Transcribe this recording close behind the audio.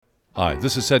Hi,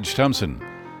 this is Sedge Thompson.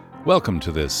 Welcome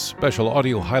to this special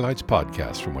audio highlights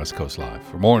podcast from West Coast Live.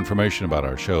 For more information about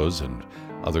our shows and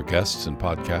other guests and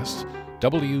podcasts,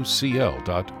 wcl.org.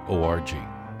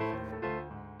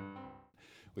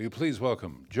 Will you please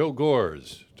welcome Joe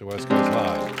Gores to West Coast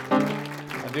Live?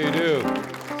 How do you do?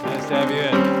 Nice to have you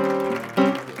in.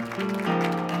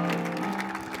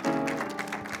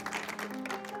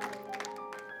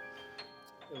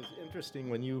 It was interesting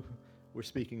when you were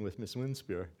speaking with Miss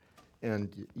Winspear,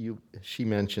 and she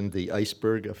mentioned the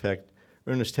iceberg effect.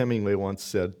 Ernest Hemingway once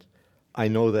said, "I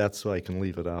know that so I can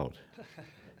leave it out."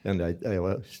 And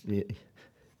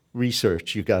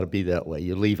research, you got to be that way.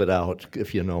 You leave it out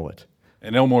if you know it.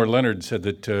 And Elmore Leonard said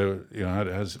that,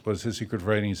 was his secret for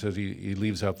writing. He says he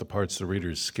leaves out the parts the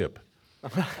readers skip.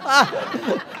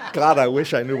 God, I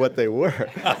wish I knew what they were.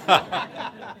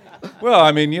 Well,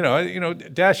 I mean,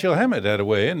 Dashiell Hammett had a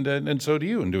way, and so do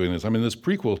you in doing this. I mean, this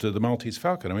prequel to The Maltese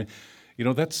Falcon. I mean,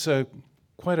 that's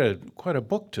quite a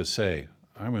book to say.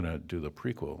 I'm going to do the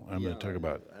prequel. I'm going to talk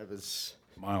about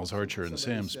Miles Archer and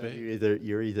Sam Spade.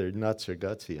 You're either nuts or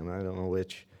gutsy, and I don't know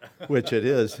which it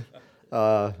is.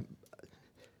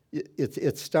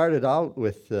 It started out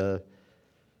with a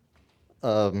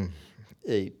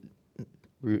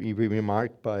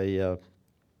remark by a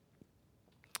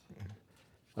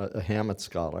Hammett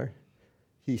scholar.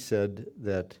 He said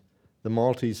that The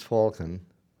Maltese Falcon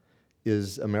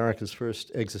is America's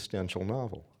first existential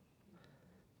novel.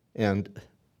 And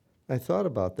I thought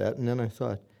about that, and then I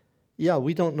thought, yeah,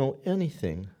 we don't know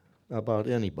anything about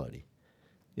anybody.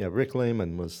 Yeah, Rick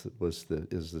Lehman is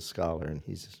the scholar, and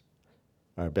he's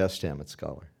our best Hammett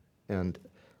scholar. And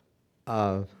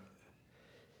I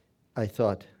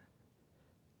thought,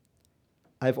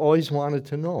 I've always wanted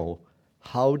to know,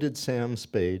 how did Sam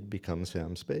Spade become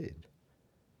Sam Spade?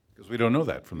 Because we don't know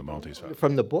that from The Maltese Falcon.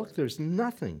 From the book, there's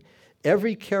nothing.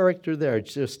 Every character there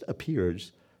just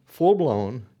appears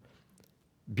full-blown,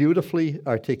 beautifully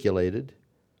articulated,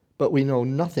 but we know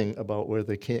nothing about where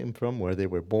they came from, where they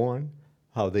were born,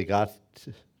 how they got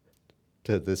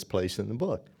to this place in the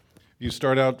book. You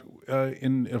start out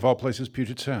in, of all places,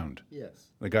 Puget Sound. Yes.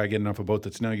 The guy getting off a boat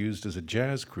that's now used as a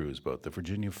jazz cruise boat, the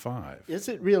Virginia 5. Is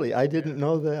it really? I didn't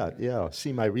know that. Yeah.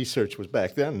 See, my research was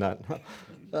back then, not.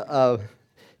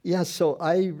 So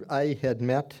I had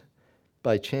met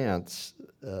by chance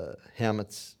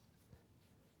Hammett's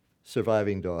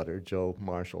surviving daughter, Jo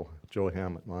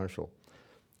Hammett Marshall,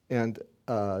 and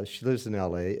she lives in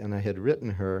L.A. And I had written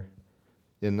her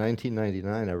in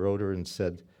 1999. I wrote her and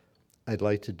said, I'd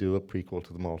like to do a prequel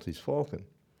to The Maltese Falcon.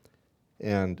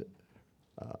 And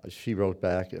she wrote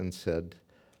back and said,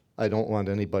 I don't want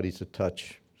anybody to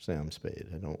touch Sam Spade.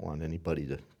 I don't want anybody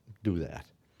to do that.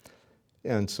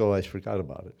 And so I forgot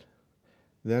about it.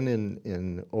 Then in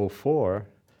 2004,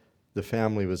 the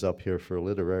family was up here for a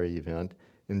literary event,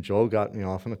 and Jo got me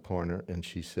off in a corner, and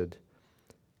she said,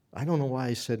 I don't know why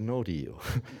I said no to you.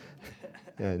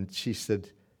 And she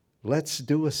said, let's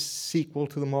do a sequel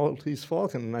to The Maltese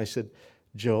Falcon. And I said,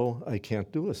 Jo, I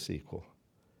can't do a sequel.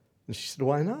 And she said,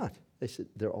 why not? I said,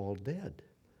 they're all dead.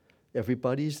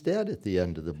 Everybody's dead at the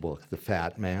end of the book. The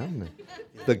fat man,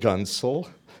 the Gunsel,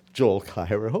 Joel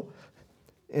Cairo.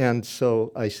 And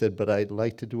so I said, but I'd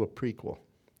like to do a prequel.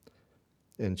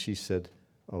 And she said,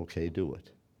 okay, do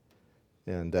it.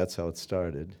 And that's how it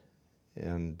started.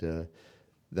 And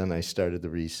then I started the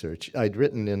research. I'd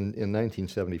written in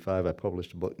 1975, I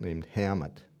published a book named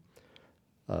Hammett,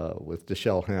 with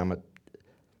Dashiell Hammett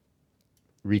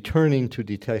returning to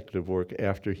detective work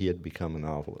after he had become a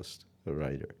novelist, a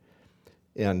writer.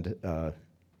 And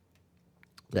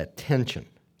that tension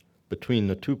between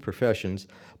the two professions,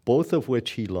 both of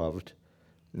which he loved.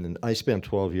 And I spent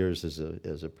 12 years as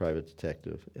a private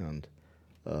detective and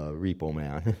repo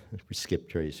man, skip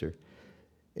tracer.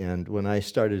 And when I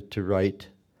started to write,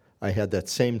 I had that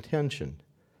same tension.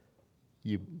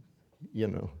 And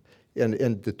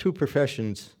the two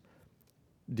professions,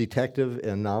 detective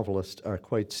and novelist, are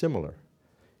quite similar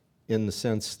in the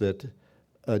sense that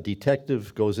a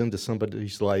detective goes into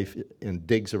somebody's life and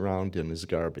digs around in his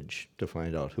garbage to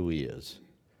find out who he is.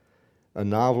 A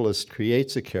novelist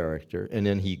creates a character, and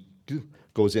then he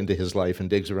goes into his life and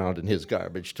digs around in his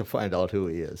garbage to find out who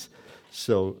he is.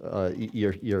 So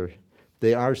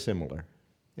they are similar.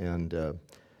 And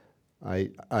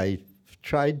I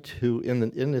tried to,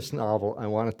 in this novel, I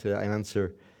wanted to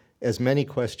answer as many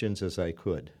questions as I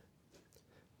could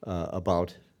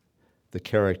about the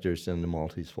characters in The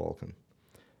Maltese Falcon.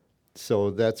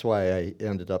 So that's why I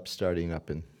ended up starting up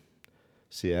in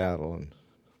Seattle and,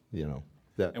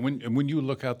 That And when you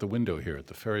look out the window here at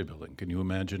the ferry building, can you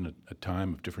imagine a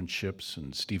time of different ships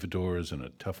and stevedores and a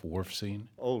tough wharf scene?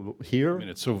 oh, here? I mean,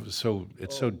 it's so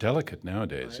delicate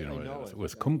nowadays, I know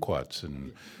with kumquats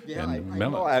and I know.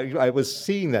 melons. I was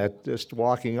seeing that just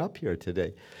walking up here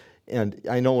today. And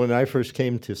I know when I first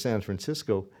came to San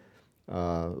Francisco,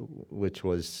 which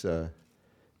was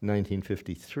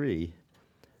 1953,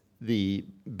 the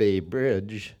Bay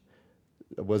Bridge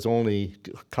was only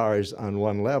cars on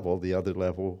one level. The other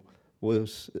level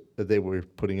was they were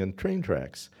putting in train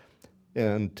tracks.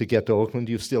 And to get to Oakland,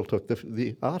 you still took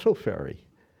the auto ferry.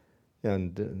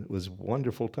 And it was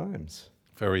wonderful times.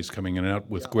 Ferries coming in and out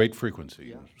with great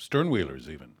frequency, sternwheelers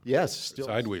even. Yes, still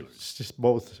Sidewheelers. it's just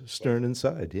both stern and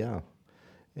side, yeah.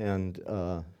 And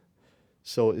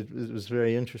so it was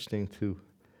very interesting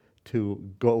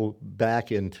to go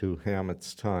back into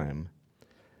Hammett's time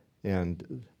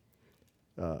and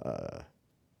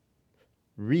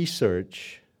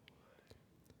research.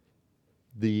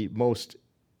 The most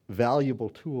valuable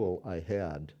tool I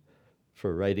had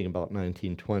for writing about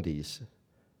 1920s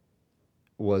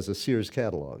was a Sears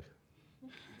catalog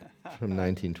from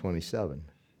 1927,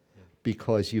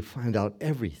 because you find out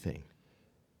everything.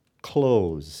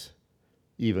 Clothes,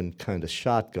 even kind of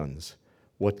shotguns,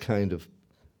 what kind of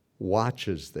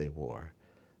watches they wore,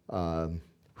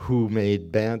 who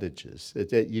made bandages.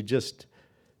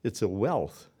 It's a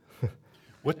wealth.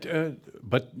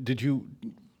 But did you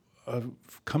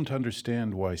come to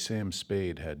understand why Sam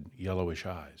Spade had yellowish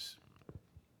eyes?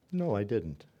 No, I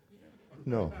didn't.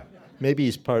 No. Maybe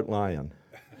he's part lion.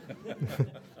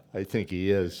 I think he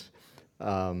is.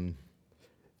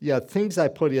 Yeah, things I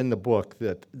put in the book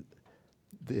that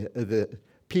the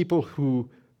people who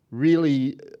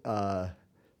really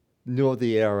know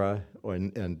the era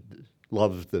and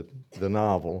loved the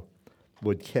novel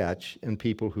would catch, and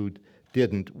people who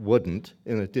wouldn't,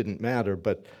 and it didn't matter.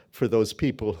 But for those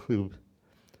people who,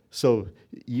 so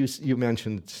you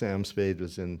mentioned Sam Spade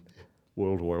was in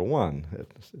World War I, at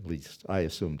least I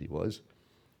assumed he was,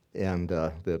 and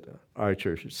that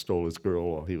Archer stole his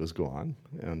girl while he was gone,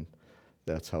 and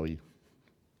that's how he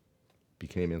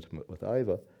became intimate with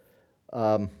Iva.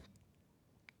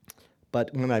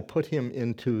 But when I put him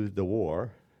into the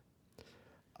war,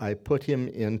 I put him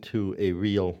into a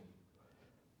real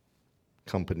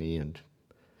company,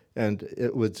 and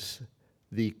it was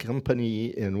the company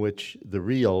in which the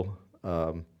real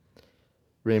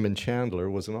Raymond Chandler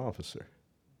was an officer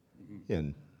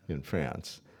in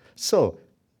France. So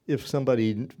if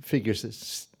somebody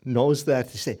knows that,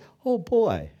 they say, oh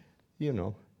boy, you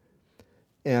know.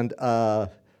 And I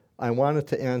wanted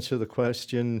to answer the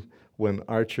question when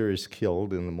Archer is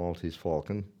killed in the Maltese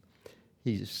Falcon.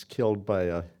 He's killed by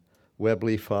a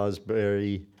Webley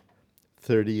Fosbury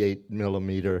 38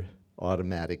 millimeter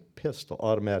automatic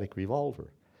revolver.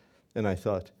 And I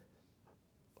thought,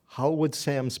 how would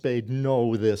Sam Spade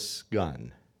know this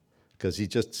gun? Because he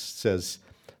just says,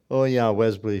 oh yeah,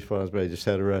 Webley Fosbury,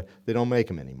 etc. They don't make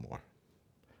them anymore.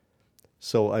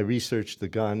 So I researched the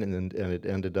gun, and it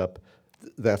ended up,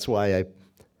 that's why I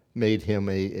made him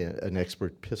an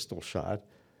expert pistol shot,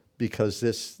 because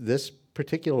this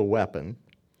particular weapon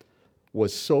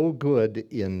was so good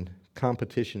in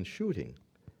competition shooting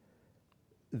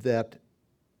that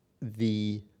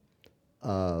it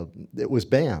was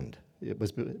banned. It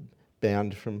was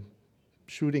banned from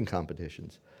shooting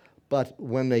competitions. But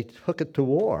when they took it to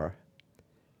war,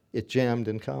 it jammed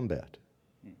in combat.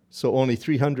 So only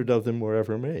 300 of them were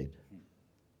ever made.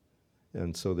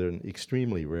 And so they're an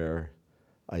extremely rare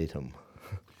item.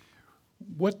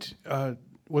 What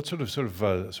sort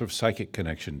of psychic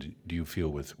connection do you feel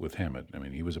with Hammett? I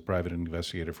mean, he was a private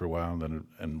investigator for a while,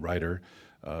 and writer.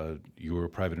 You were a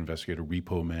private investigator,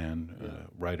 repo man,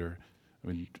 writer. I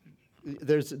mean,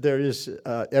 there is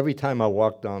every time I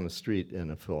walk down the street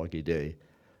in a foggy day,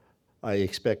 I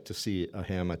expect to see a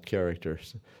Hammett character.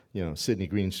 You know, Sidney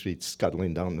Greenstreet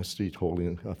scuttling down the street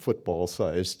holding a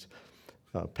football-sized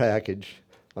package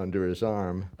under his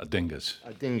arm. a dingus.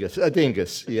 A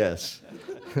dingus, yes.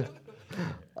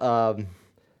 What?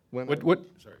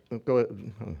 Sorry. Go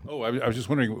ahead. Oh, I was just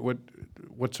wondering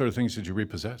what sort of things did you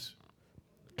repossess?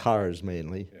 Cars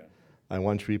mainly. Yeah. I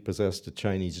once repossessed a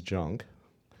Chinese junk.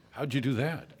 How'd you do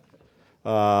that?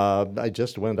 I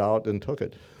just went out and took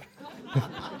it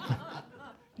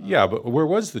Yeah, but where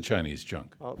was the Chinese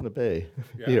junk? out in the bay.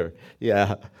 Yeah. Here,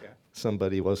 yeah. Yeah.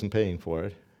 Somebody wasn't paying for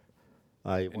it.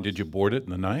 And did you board it in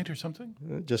the night or something?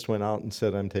 just went out and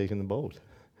said, I'm taking the boat.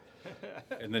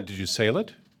 And then did you sail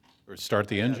it or start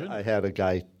the engine? I had a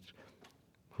guy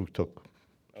who took,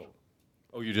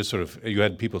 Oh, you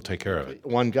had people take care of it.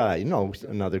 one guy, no,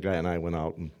 another guy and I went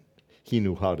out, and he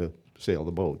knew how to sail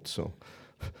the boat, so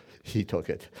he took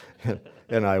it,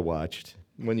 and I watched.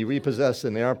 When you repossess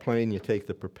an airplane, you take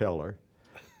the propeller.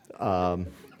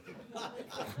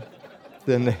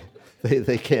 Then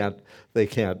they can't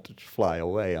fly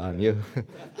away on you.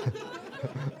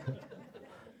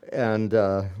 And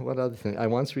what other thing? I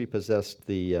once repossessed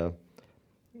the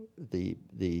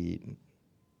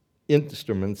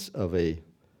instruments of a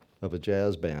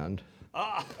jazz band.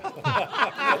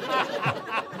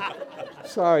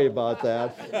 Sorry about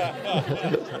that.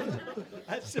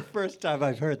 That's the first time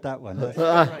I've heard that one.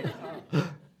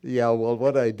 Yeah, well,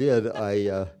 what I did,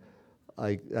 I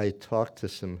talked to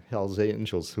some Hell's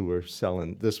Angels who were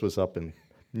selling. This was up in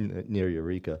near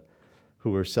Eureka,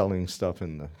 who were selling stuff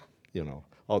in the,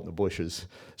 out in the bushes,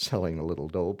 selling a little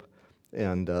dope,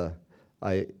 and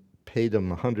I paid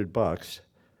them $100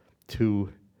 to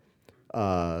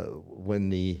when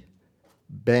the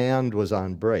band was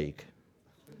on break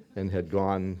and had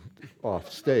gone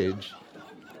off stage.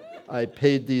 I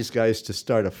paid these guys to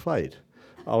start a fight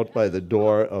out by the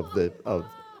door of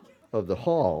the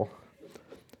hall,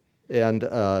 and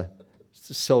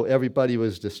so everybody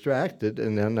was distracted.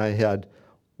 And then I had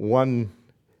one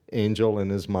angel and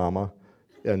his mama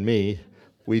and me.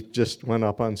 We just went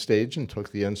up on stage and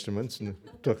took the instruments and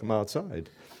took them outside.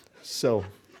 So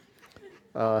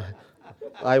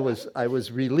I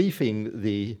was relieving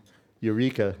the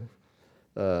Eureka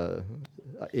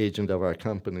agent of our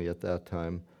company at that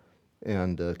time,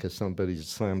 and because somebody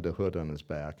slammed a hood on his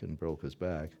back and broke his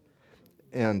back.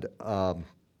 And on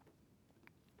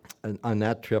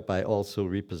that trip, I also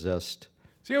repossessed.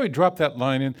 See how he dropped that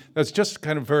line in? That's just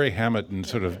kind of very Hammett and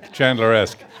sort of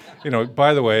Chandler-esque.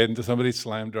 By the way, and somebody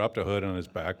dropped a hood on his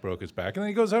back, broke his back, and then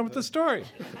he goes on with the story.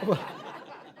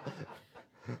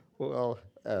 Well,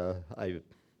 I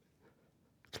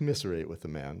commiserate with the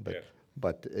man,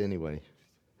 but anyway,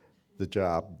 the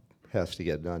job has to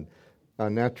get done.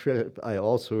 On that trip, I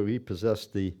also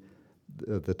repossessed the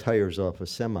tires off a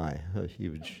semi, a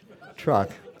huge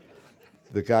truck.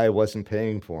 The guy wasn't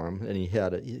paying for him, and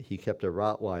he kept a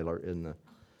Rottweiler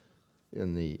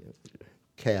in the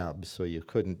cab, so you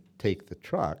couldn't take the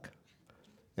truck,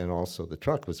 and also the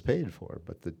truck was paid for,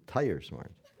 but the tires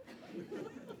weren't.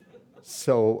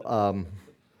 So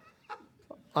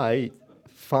I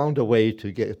found a way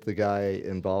to get the guy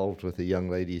involved with the young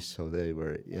ladies, so they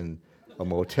were in a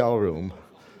motel room,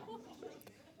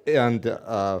 and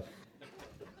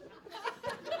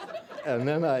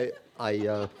then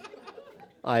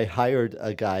I hired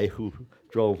a guy who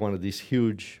drove one of these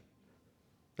huge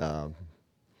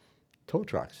tow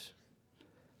trucks,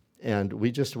 and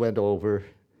we just went over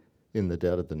in the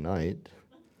dead of the night,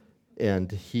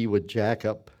 and he would jack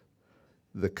up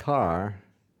the car,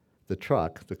 the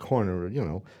truck, the corner,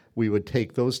 we would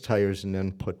take those tires and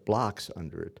then put blocks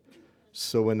under it.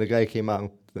 So when the guy came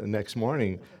out the next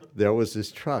morning, there was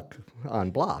this truck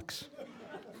on blocks,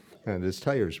 and his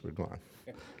tires were gone.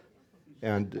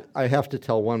 And I have to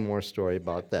tell one more story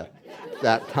about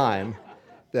that time,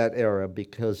 that era,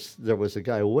 because there was a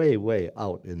guy way, way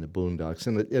out in the boondocks.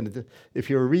 And if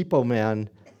you're a repo man,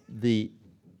 the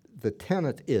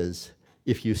tenet is,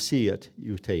 if you see it,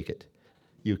 you take it.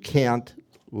 You can't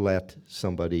let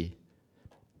somebody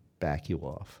back you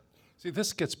off. See,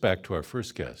 this gets back to our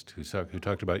first guest who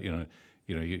talked about, you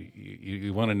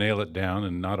want to nail it down,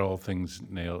 and not all things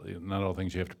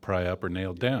you have to pry up or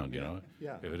nail down,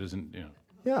 Yeah. If it isn't,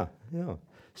 Yeah.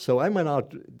 So I went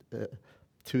out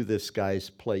to this guy's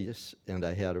place, and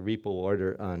I had a repo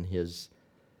order on his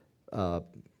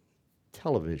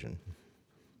television.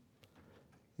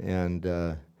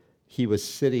 And he was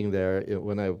sitting there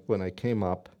when I came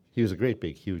up. He was a great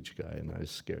big huge guy, and I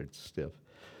was scared stiff.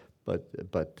 But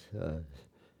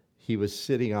he was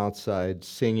sitting outside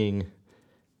singing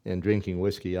and drinking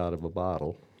whiskey out of a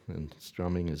bottle and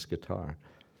strumming his guitar.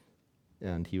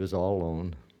 And he was all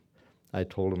alone. I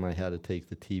told him I had to take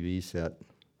the TV set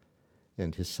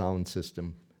and his sound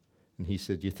system. And he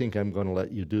said, "You think I'm going to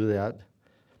let you do that?"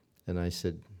 And I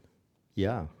said,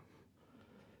 "Yeah."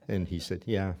 And he said,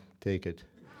 "Yeah, take it."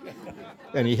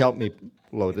 And he helped me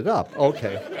load it up.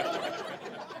 Okay.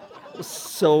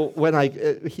 So when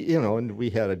and we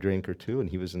had a drink or two, and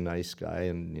he was a nice guy,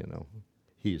 and,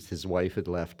 his wife had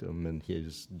left him, and he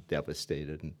was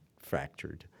devastated and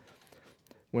fractured.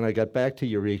 When I got back to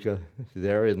Eureka,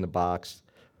 there in the box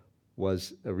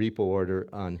was a repo order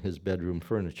on his bedroom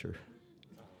furniture.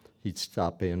 He'd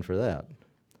stopped paying for that.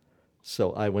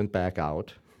 So I went back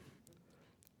out,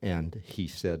 and he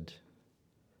said,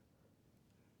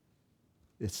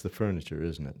 "It's the furniture,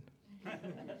 isn't it?"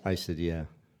 I said, "Yeah."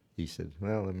 He said,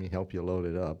 "Well, let me help you load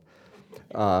it up."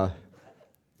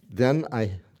 Then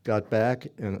I got back,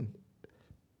 and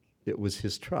it was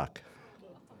his truck,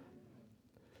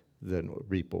 the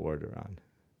repo order on.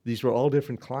 These were all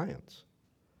different clients.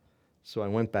 So I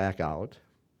went back out.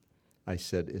 I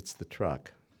said, it's the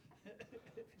truck.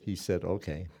 He said,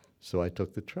 okay. So I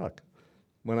took the truck.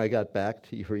 When I got back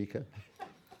to Eureka,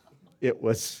 it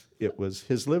was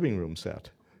his living room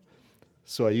set.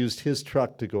 So I used his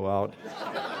truck to go out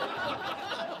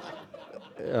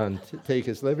and take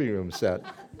his living room set.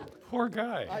 Poor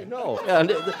guy. I know.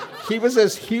 And he was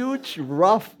this huge,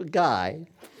 rough guy,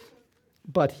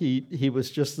 but he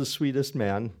was just the sweetest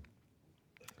man.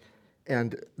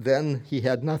 And then he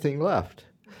had nothing left.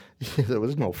 There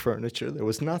was no furniture. There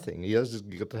was nothing. He has his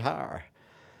guitar.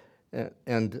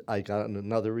 And I got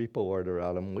another repo order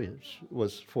out of him, which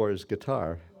was for his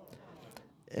guitar.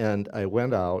 And I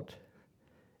went out,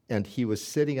 and he was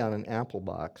sitting on an apple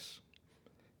box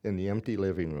in the empty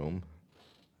living room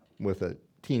with a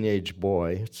teenage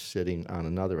boy sitting on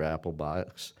another apple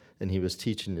box, and he was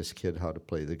teaching this kid how to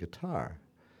play the guitar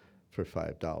for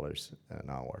 $5 an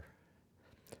hour.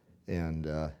 And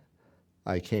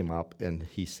I came up, and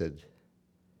he said,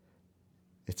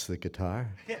 "It's the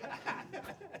guitar?"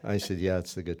 I said, "Yeah,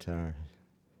 it's the guitar."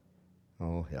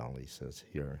 "Oh, hell," he says,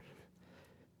 "here."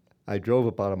 I drove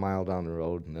about a mile down the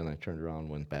road, and then I turned around and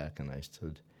went back, and I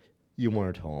said, "You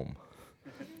weren't home."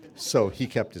 So he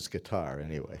kept his guitar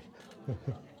anyway.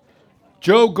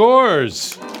 Joe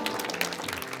Gores,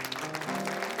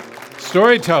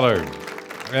 storyteller,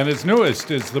 and his newest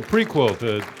is the prequel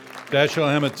to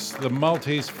Dashiell Hammett's The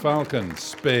Maltese Falcon,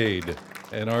 Spade,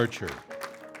 and Archer.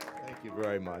 Thank you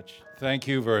very much. Thank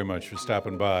you very much for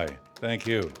stopping by. Thank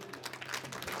you.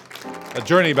 A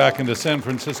journey back into San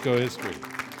Francisco history.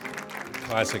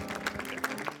 Classic.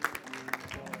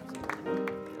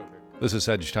 This is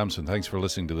Sedge Thompson. Thanks for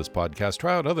listening to this podcast.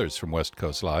 Try out others from West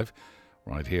Coast Live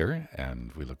right here,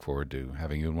 and we look forward to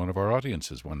having you in one of our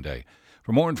audiences one day.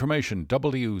 For more information,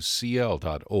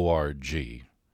 wcl.org.